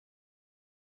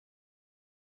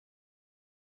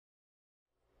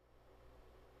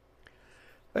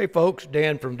Hey folks,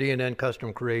 Dan from D&N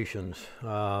Custom Creations.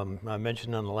 I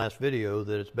mentioned on the last video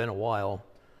that it's been a while.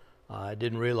 I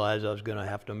didn't realize I was going to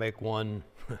have to make one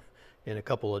in a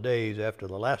couple of days after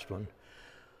the last one.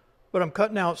 But I'm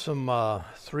cutting out some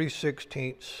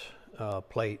 3/16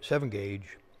 plate, 7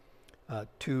 gauge,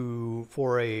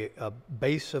 for a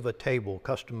base of a table,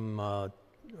 custom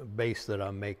base that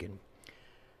I'm making.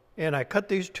 And I cut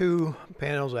these two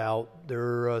panels out.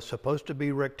 They're supposed to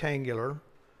be rectangular,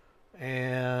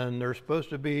 and they're supposed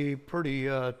to be pretty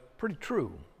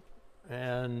true.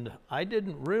 And I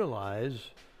didn't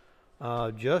realize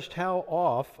just how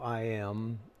off I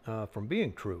am from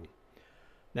being true.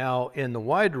 Now, in the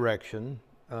Y direction,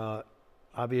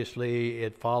 obviously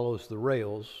it follows the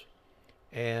rails,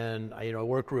 and I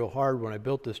worked real hard when I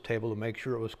built this table to make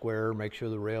sure it was square, make sure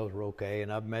the rails were okay,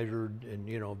 and I've measured and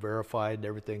verified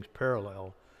everything's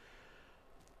parallel.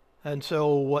 And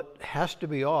so what has to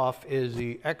be off is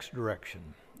the X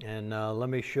direction. And let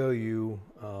me show you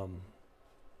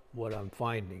what I'm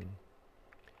finding.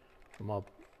 I'll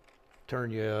turn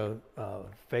you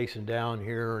facing down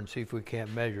here and see if we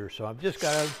can't measure. So I've just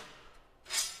got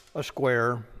a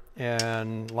square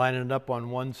and lining it up on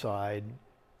one side.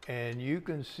 And you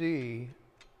can see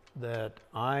that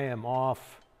I am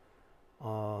off,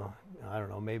 I don't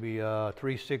know, maybe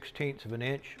 3/16 of an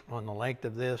inch on the length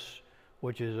of this,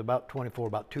 which is about 24,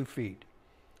 about 2 feet.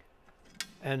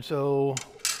 And so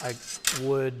I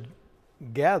would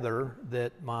gather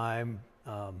that my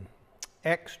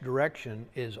X direction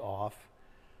is off.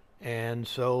 And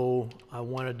so I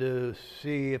wanted to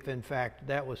see if in fact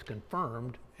that was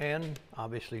confirmed and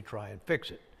obviously try and fix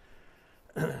it.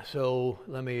 So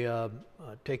let me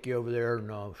take you over there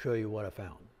and I'll show you what I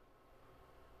found.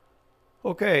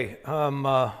 Okay, on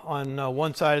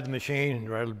one side of the machine,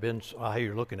 rather than how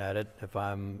you're looking at it, if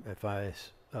I'm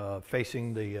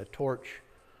facing the torch,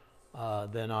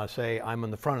 then I say I'm in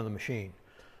the front of the machine.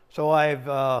 So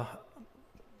I've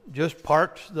just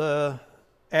parked the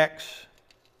X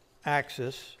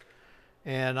axis,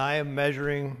 and I am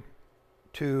measuring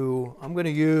to, I'm going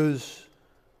to use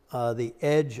the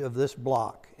edge of this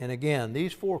block. And again,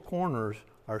 these four corners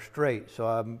are straight, so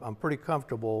I'm pretty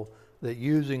comfortable that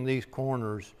using these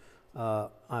corners,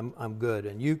 I'm good.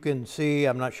 And you can see,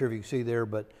 I'm not sure if you can see there,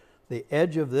 but the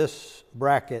edge of this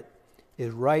bracket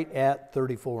is right at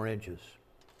 34 inches.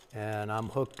 And I'm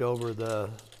hooked over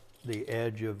the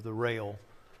edge of the rail.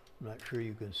 I'm not sure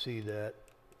you can see that.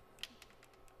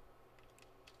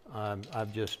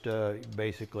 I've just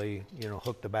basically,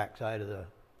 hooked the back side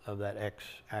of that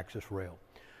X-axis rail.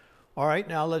 All right,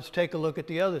 now let's take a look at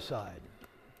the other side.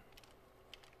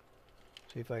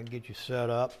 See if I can get you set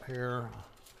up here.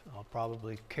 I'll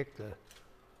probably kick the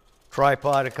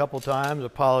tripod a couple times.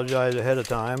 Apologize ahead of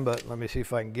time, but let me see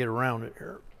if I can get around it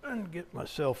here and get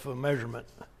myself a measurement.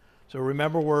 So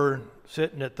remember, we're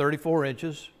sitting at 34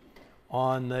 inches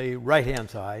on the right-hand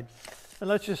side. And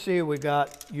let's just see if we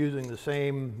got using the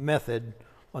same method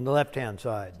on the left-hand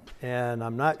side. And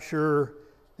I'm not sure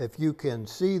if you can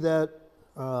see that,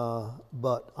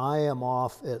 but I am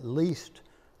off at least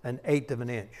 1/8 of an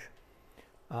inch.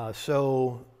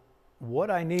 So what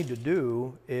I need to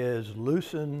do is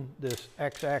loosen this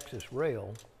X-axis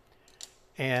rail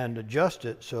and adjust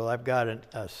it so I've got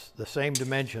the same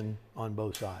dimension on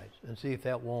both sides, and see if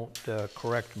that won't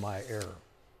correct my error.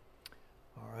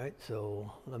 All right,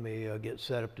 so let me get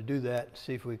set up to do that,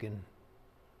 see if we can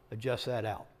adjust that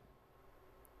out.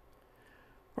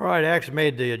 All right, I actually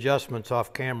made the adjustments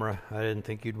off camera. I didn't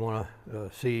think you'd want to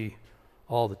see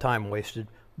all the time wasted,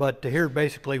 but here's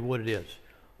basically what it is.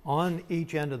 On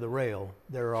each end of the rail,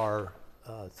 there are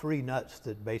 3 nuts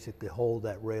that basically hold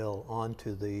that rail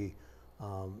onto the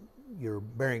your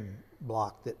bearing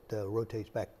block that rotates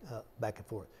back and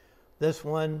forth. This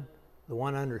one, the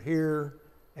one under here,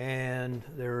 and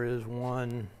there is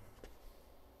one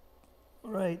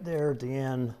right there at the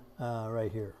end,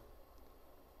 right here.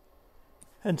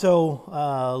 And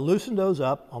so loosen those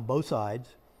up on both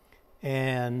sides,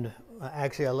 and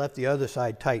actually I left the other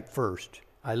side tight first.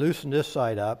 I loosened this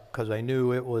side up because I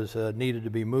knew it was needed to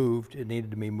be moved. It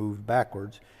needed to be moved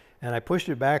backwards. And I pushed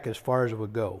it back as far as it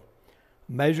would go.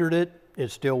 Measured it, it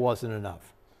still wasn't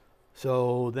enough.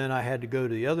 So then I had to go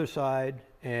to the other side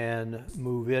and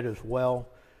move it as well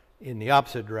in the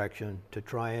opposite direction to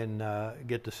try and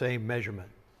get the same measurement.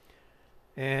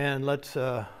 And let's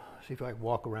see if I can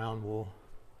walk around. We'll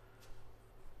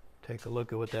take a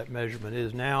look at what that measurement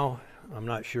is now. I'm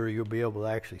not sure you'll be able to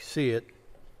actually see it,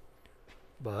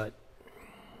 but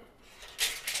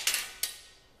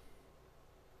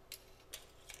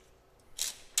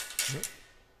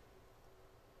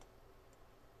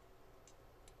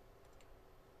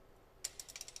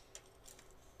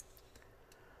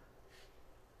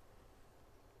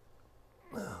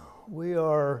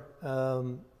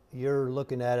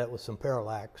looking at it with some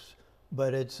parallax,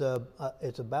 but it's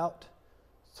about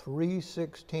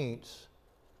 3/16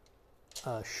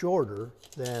 shorter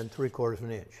than 3/4 of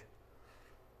an inch.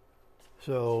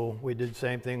 So we did the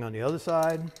same thing on the other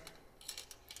side.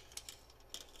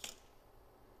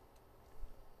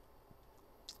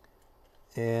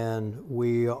 And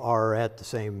we are at the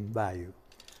same value.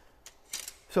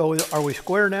 So are we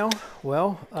square now?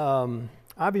 Well,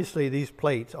 obviously these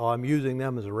plates, I'm using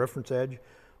them as a reference edge,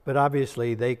 but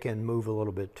obviously they can move a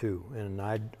little bit too. And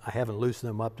I haven't loosened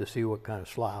them up to see what kind of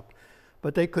slop,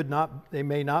 but they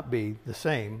may not be the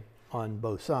same on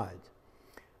both sides.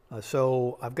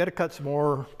 So I've got to cut some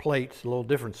more plates, a little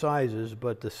different sizes,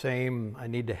 but the same, I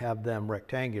need to have them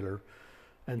rectangular.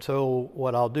 And so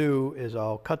what I'll do is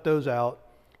I'll cut those out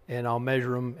and I'll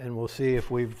measure them, and we'll see if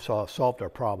we've solved our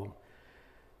problem.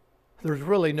 There's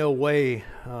really no way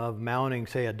of mounting,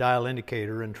 say, a dial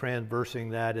indicator and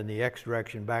transversing that in the X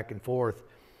direction back and forth,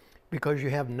 because you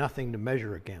have nothing to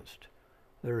measure against.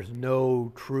 There's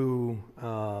no true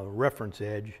reference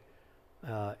edge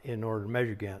in order to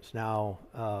measure against. Now,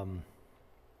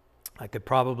 I could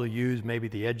probably use maybe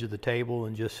the edge of the table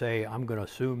and just say, I'm going to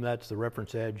assume that's the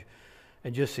reference edge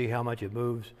and just see how much it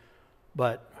moves.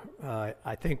 But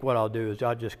I think what I'll do is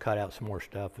I'll just cut out some more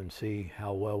stuff and see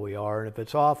how well we are. And if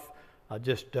it's off, I'll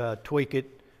just tweak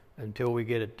it until we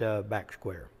get it back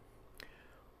square.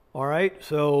 All right,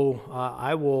 so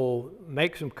I will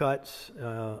make some cuts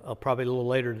probably a little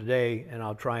later today, and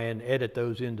I'll try and edit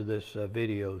those into this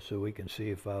video so we can see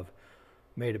if I've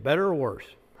made it better or worse.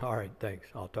 All right, thanks.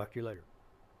 I'll talk to you later.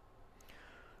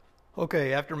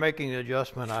 Okay, after making the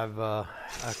adjustment, I've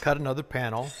cut another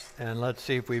panel, and let's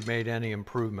see if we've made any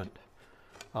improvement.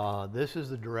 This is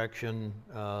the direction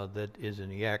that is in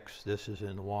the X, this is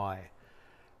in the Y.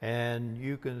 And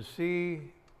you can see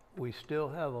we still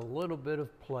have a little bit of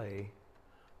play,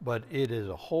 but it is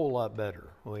a whole lot better.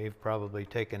 We've probably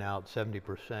taken out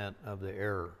 70% of the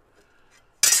error.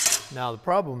 Now the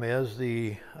problem is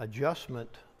the adjustment.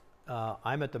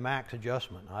 I'm at the max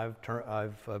adjustment.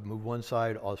 I've moved one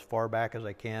side as far back as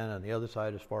I can and the other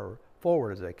side as far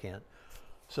forward as I can.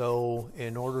 So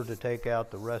in order to take out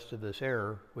the rest of this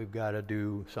error, we've got to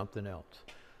do something else.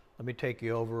 Let me take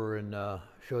you over and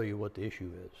show you what the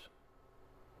issue is.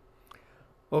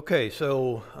 Okay,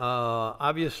 so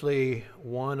obviously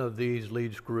one of these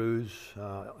lead screws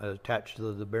attached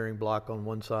to the bearing block on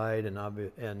one side,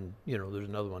 and you know there's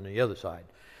another one on the other side.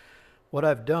 What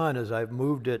I've done is I've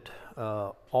moved it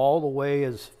all the way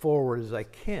as forward as I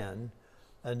can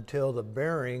until the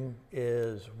bearing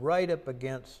is right up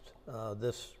against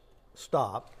this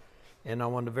stop, and I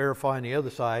want to verify on the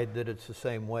other side that it's the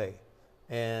same way.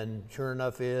 And sure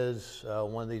enough is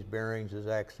one of these bearings is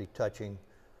actually touching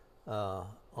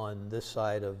on this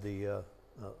side of the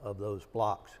of those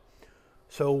blocks.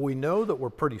 So we know that we're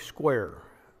pretty square.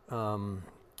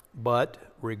 But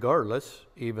regardless,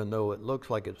 even though it looks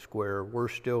like it's square, we're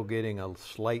still getting a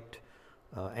slight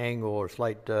angle or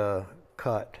slight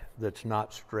cut that's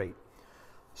not straight.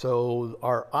 So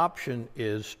our option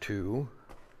is to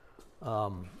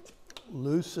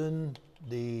loosen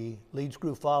the lead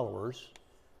screw followers,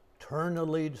 turn the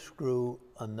lead screw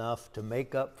enough to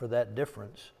make up for that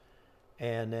difference,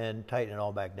 and then tighten it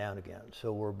all back down again.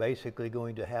 So we're basically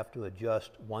going to have to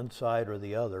adjust one side or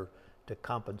the other to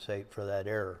compensate for that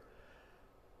error.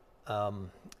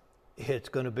 It's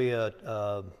going to be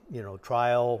a you know,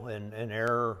 trial and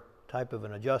error type of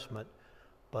an adjustment,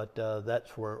 but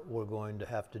that's what we're going to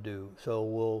have to do. So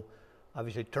we'll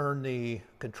obviously turn the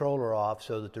controller off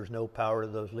so that there's no power to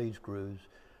those lead screws.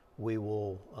 We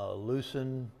will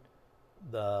loosen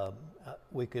the,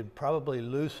 we could probably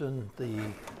loosen the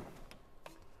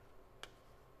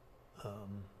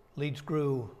lead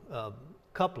screw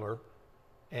coupler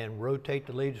and rotate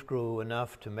the lead screw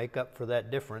enough to make up for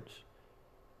that difference.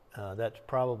 That's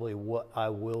probably what I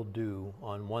will do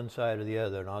on one side or the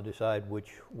other, and I'll decide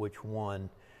which one.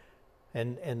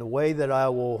 And the way that I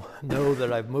will know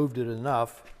that I've moved it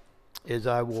enough is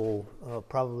I will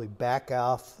probably back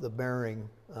off the bearing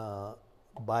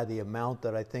by the amount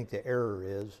that I think the error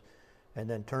is, and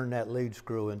then turn that lead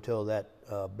screw until that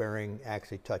bearing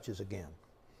actually touches again.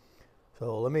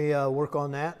 So let me work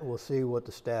on that, and we'll see what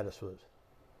the status was.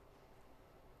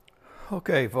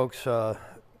 Okay, folks,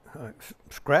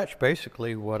 scratch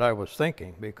basically what I was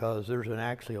thinking, because there's an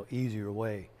actually easier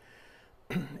way.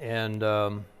 And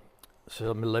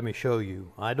so let me show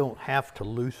you. I don't have to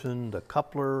loosen the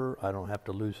coupler. I don't have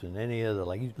to loosen any of the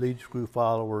lead screw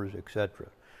followers, etc.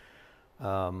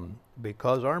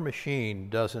 Because our machine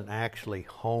doesn't actually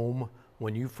home.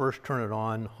 When you first turn it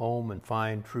on, home and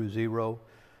find true zero,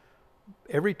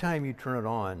 every time you turn it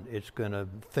on, it's going to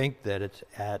think that it's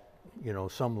at, you know,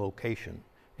 some location,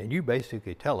 and you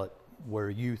basically tell it where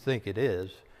you think it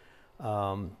is.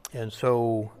 And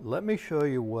so let me show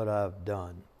you what I've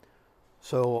done.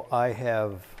 So I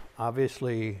have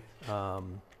obviously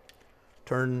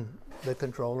turned the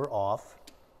controller off,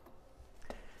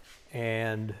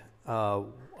 and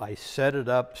I set it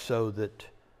up so that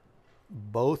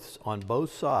on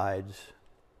both sides,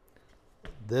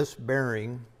 this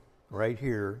bearing right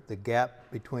here, the gap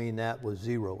between that was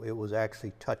 0. It was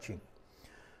actually touching.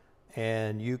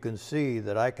 And you can see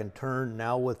that I can turn,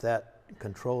 now with that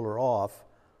controller off,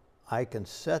 I can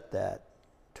set that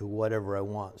to whatever I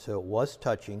want. So it was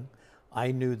touching.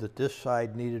 I knew that this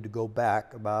side needed to go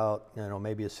back about, you know,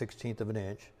 maybe a 1/16 of an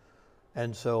inch.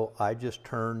 And so I just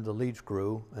turned the lead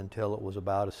screw until it was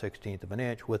about a 1/16 of an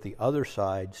inch, with the other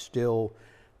side still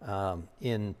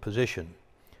in position.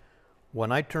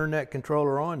 When I turn that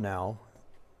controller on now,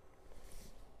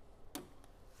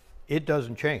 it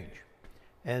doesn't change.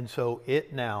 And so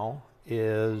it now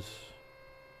is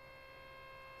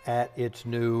at its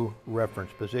new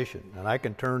reference position. And I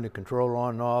can turn the controller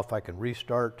on and off. I can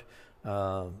restart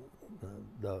the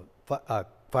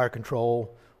fire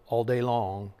control all day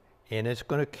long, and it's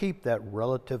going to keep that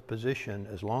relative position.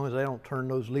 As long as I don't turn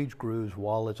those lead screws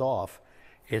while it's off,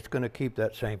 it's going to keep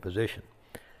that same position.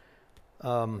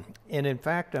 And in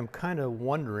fact, I'm kind of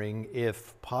wondering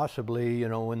if possibly, you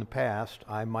know, in the past,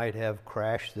 I might have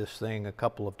crashed this thing a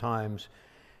couple of times,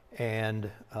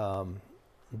 and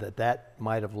that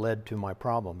might have led to my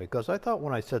problem, because I thought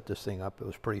when I set this thing up, it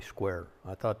was pretty square.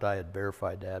 I thought I had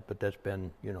verified that, but that's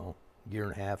been, you know, a year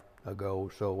and a half ago.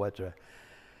 So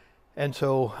and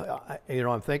so, you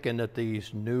know, I'm thinking that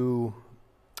these new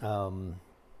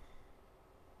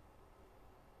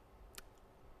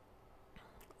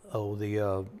what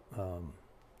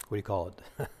do you call it?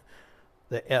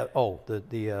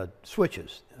 the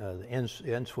switches, the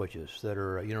end switches that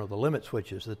are, you know, the limit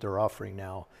switches that they're offering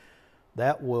now,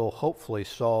 that will hopefully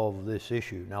solve this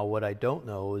issue. Now, what I don't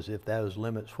know is if those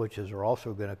limit switches are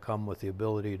also going to come with the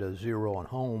ability to zero on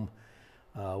home,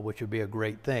 which would be a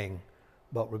great thing.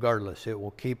 But regardless, it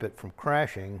will keep it from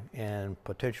crashing and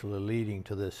potentially leading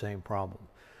to this same problem.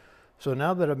 So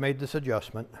now that I've made this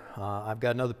adjustment, I've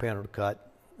got another panel to cut,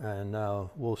 and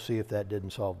we'll see if that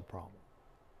didn't solve the problem.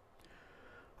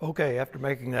 Okay, after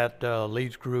making that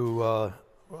lead screw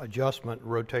adjustment,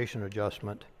 rotation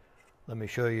adjustment, let me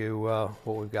show you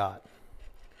what we've got.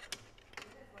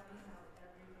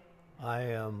 I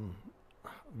am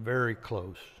very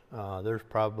close. There's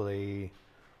probably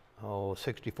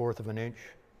 1/64 of an inch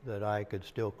that I could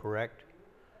still correct,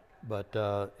 but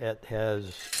it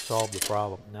has solved the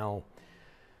problem. Now,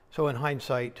 so in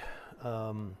hindsight,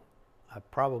 I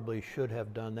probably should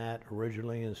have done that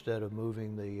originally instead of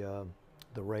moving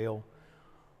the rail.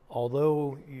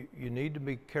 Although you need to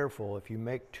be careful. If you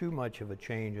make too much of a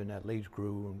change in that lead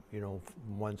screw, you know,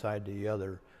 from one side to the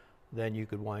other, then you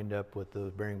could wind up with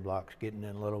the bearing blocks getting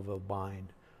in a little of a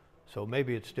bind. So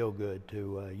maybe it's still good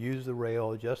to use the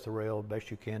rail, adjust the rail best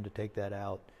you can to take that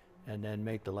out, and then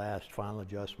make the last final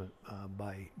adjustment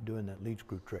by doing that lead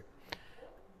screw trick.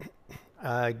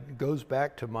 It goes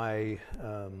back to my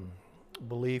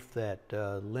belief that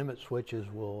limit switches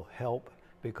will help,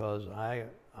 because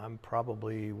I'm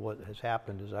probably, what has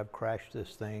happened is I've crashed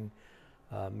this thing.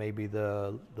 Maybe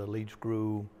the lead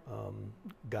screw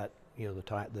got, you know,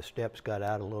 the steps got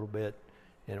out a little bit,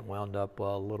 and it wound up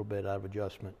a little bit out of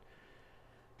adjustment.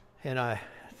 And I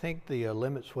think the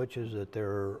limit switches that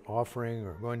they're offering,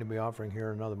 or going to be offering here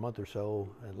in another month or so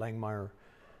at Langmuir,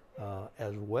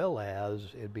 as well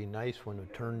as it'd be nice when we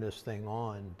turn this thing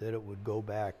on that it would go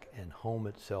back and home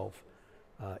itself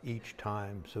each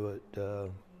time, so it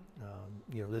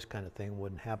you know, this kind of thing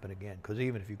wouldn't happen again. Because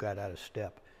even if you got out of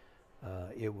step,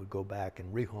 it would go back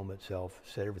and rehome itself,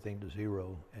 set everything to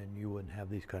 0, and you wouldn't have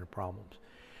these kind of problems.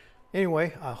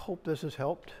 Anyway, I hope this has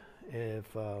helped.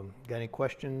 If got any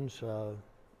questions,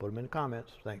 put them in the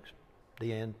comments. Thanks.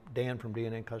 Dan from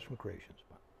D&N Custom Creations.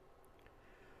 Bye.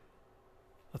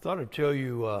 I thought I'd tell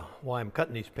you why I'm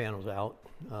cutting these panels out.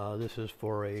 This is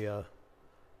for a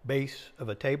base of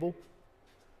a table,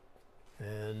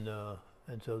 and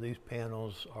so these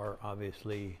panels are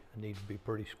obviously need to be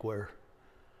pretty square.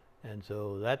 And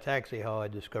so that's actually how I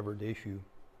discovered the issue,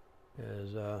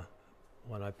 is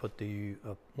when I put the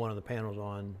one of the panels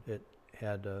on, it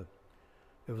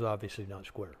was obviously not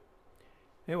square.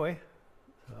 Anyway,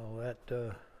 so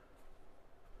that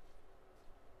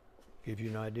gives you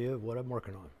an idea of what I'm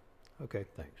working on. Okay,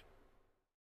 thanks.